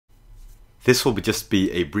This will just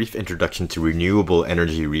be a brief introduction to renewable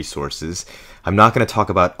energy resources. I'm not going to talk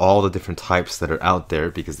about all the different types that are out there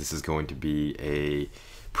because this is going to be a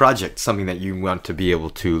project, something that you want to be able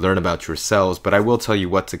to learn about yourselves, but I will tell you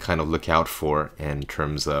what to kind of look out for in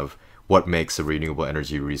terms of what makes a renewable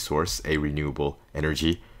energy resource a renewable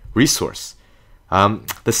energy resource.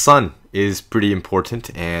 The sun is pretty important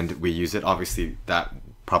and we use it. Obviously, that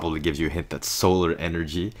probably gives you a hint that solar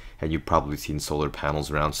energy, and you've probably seen solar panels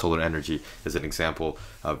around. Solar energy is an example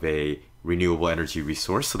of a renewable energy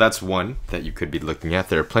resource. So that's one that you could be looking at.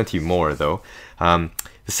 There are plenty more though.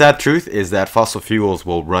 The sad truth is that fossil fuels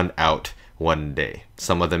will run out one day.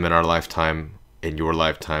 Some of them in our lifetime, in your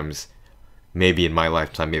lifetimes, maybe in my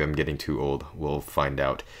lifetime, maybe I'm getting too old. We'll find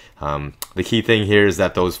out. The key thing here is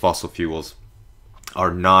that those fossil fuels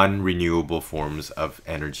are non-renewable forms of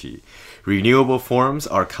energy. Renewable forms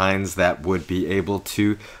are kinds that would be able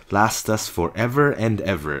to last us forever and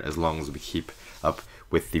ever as long as we keep up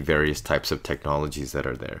with the various types of technologies that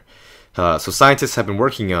are there. So scientists have been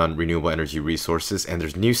working on renewable energy resources, and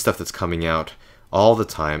there's new stuff that's coming out all the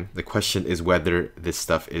time. The question is whether this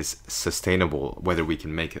stuff is sustainable, whether we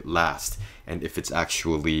can make it last, and if it's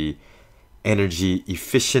actually energy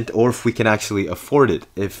efficient, or if we can actually afford it.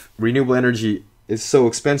 If renewable energy is so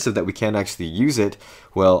expensive that we can't actually use it,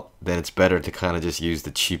 well, then it's better to kind of just use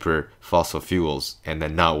the cheaper fossil fuels and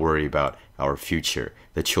then not worry about our future,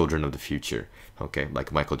 the children of the future, okay,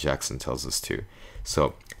 like Michael Jackson tells us to.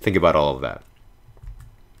 So think about all of that.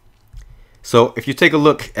 So if you take a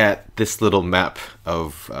look at this little map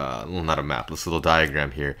of, well, not a map, this little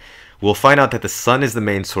diagram here, we'll find out that the sun is the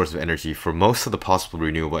main source of energy for most of the possible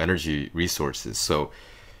renewable energy resources. So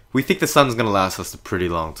we think the sun's going to last us a pretty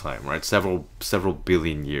long time, right? Several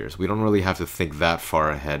billion years. We don't really have to think that far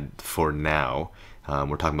ahead for now.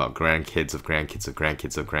 We're talking about grandkids of grandkids of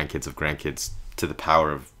grandkids of grandkids of grandkids to the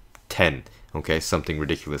power of 10, okay? Something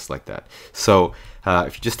ridiculous like that. So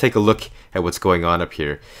if you just take a look at what's going on up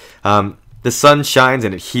here, the sun shines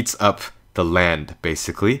and it heats up the land,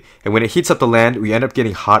 basically. And when it heats up the land, we end up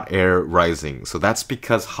getting hot air rising. So that's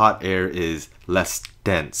because hot air is less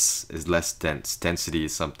dense, Density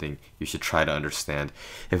is something you should try to understand.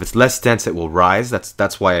 If it's less dense, it will rise.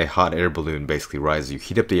 That's why a hot air balloon basically rises. You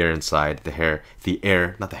heat up the air inside, the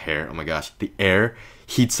air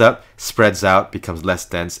heats up, spreads out, becomes less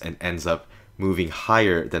dense, and ends up moving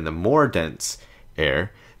higher than the more dense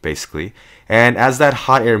air, basically. And as that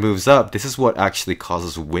hot air moves up, this is what actually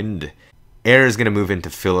causes wind. Air is going to move in to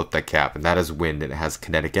fill up that gap, and that is wind, and it has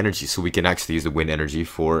kinetic energy. So we can actually use the wind energy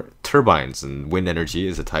for turbines, and wind energy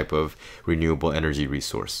is a type of renewable energy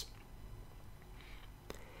resource.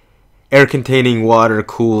 Air containing water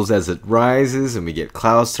cools as it rises, and we get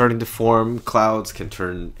clouds starting to form. Clouds can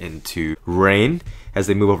turn into rain as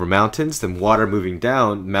they move over mountains. Then water moving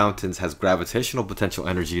down mountains has gravitational potential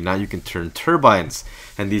energy. Now you can turn turbines,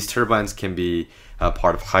 and these turbines can be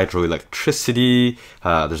part of hydroelectricity.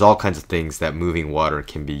 There's all kinds of things that moving water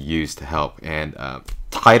can be used to help. And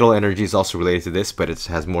tidal energy is also related to this, but it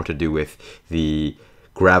has more to do with the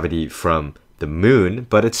gravity from the moon,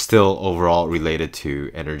 but it's still overall related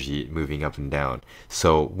to energy moving up and down.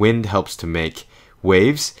 So wind helps to make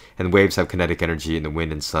waves, and waves have kinetic energy, and the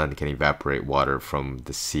wind and sun can evaporate water from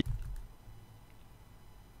the sea.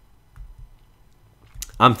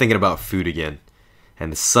 I'm thinking about food again,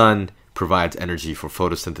 and the sun provides energy for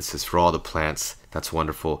photosynthesis for all the plants. That's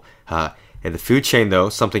wonderful. In the food chain though,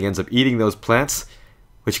 something ends up eating those plants,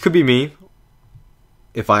 which could be me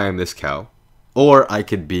if I am this cow, or I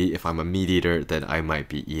could be, if I'm a meat eater, then I might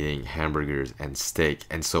be eating hamburgers and steak.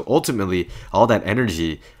 And so ultimately, all that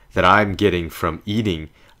energy that I'm getting from eating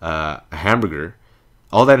a hamburger,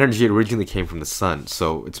 all that energy originally came from the sun.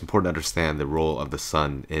 So it's important to understand the role of the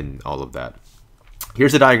sun in all of that.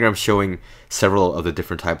 Here's a diagram showing several of the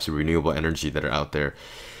different types of renewable energy that are out there.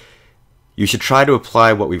 You should try to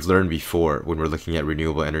apply what we've learned before when we're looking at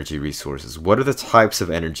renewable energy resources. What are the types of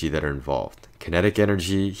energy that are involved? Kinetic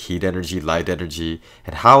energy, heat energy, light energy,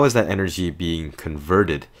 and how is that energy being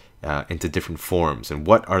converted into different forms? And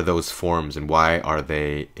what are those forms and why are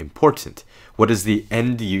they important? What is the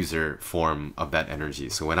end user form of that energy?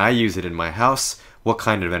 So when I use it in my house, what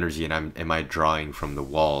kind of energy am I drawing from the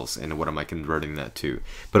walls, and what am I converting that to?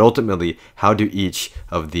 But ultimately, how do each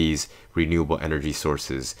of these renewable energy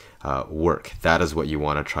sources work? That is what you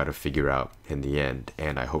want to try to figure out in the end.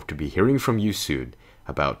 And I hope to be hearing from you soon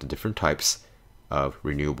about the different types of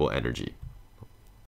renewable energy.